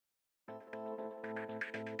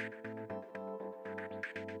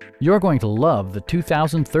You're going to love the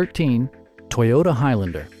 2013 Toyota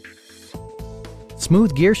Highlander.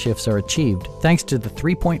 Smooth gear shifts are achieved thanks to the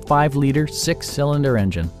 3.5-liter six-cylinder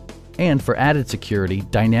engine. And for added security,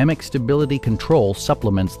 dynamic stability control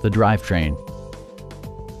supplements the drivetrain.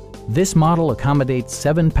 This model accommodates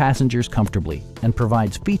 7 passengers comfortably and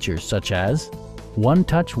provides features such as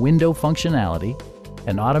one-touch window functionality,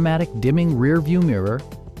 an automatic dimming rear-view mirror,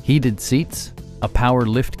 heated seats, a power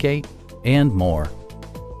liftgate, and more.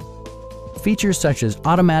 Features such as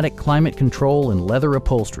automatic climate control and leather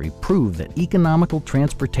upholstery prove that economical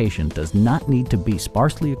transportation does not need to be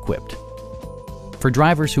sparsely equipped. For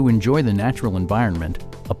drivers who enjoy the natural environment,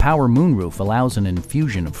 a power moonroof allows an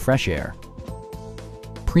infusion of fresh air.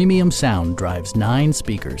 Premium sound drives 9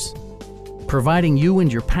 speakers, providing you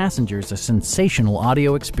and your passengers a sensational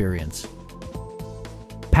audio experience.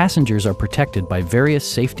 Passengers are protected by various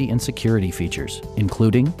safety and security features,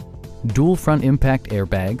 including dual front impact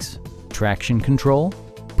airbags, traction control,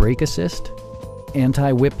 brake assist,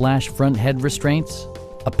 anti-whiplash front head restraints,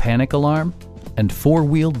 a panic alarm, and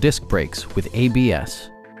 4-wheel disc brakes with ABS.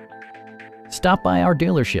 Stop by our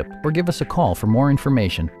dealership or give us a call for more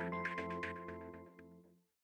information.